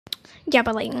Yeah,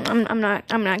 but like, I'm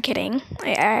not kidding.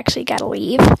 I actually gotta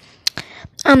leave.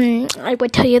 I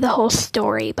would tell you the whole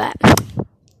story, but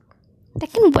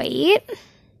that can wait.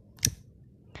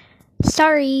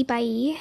 Sorry, bye.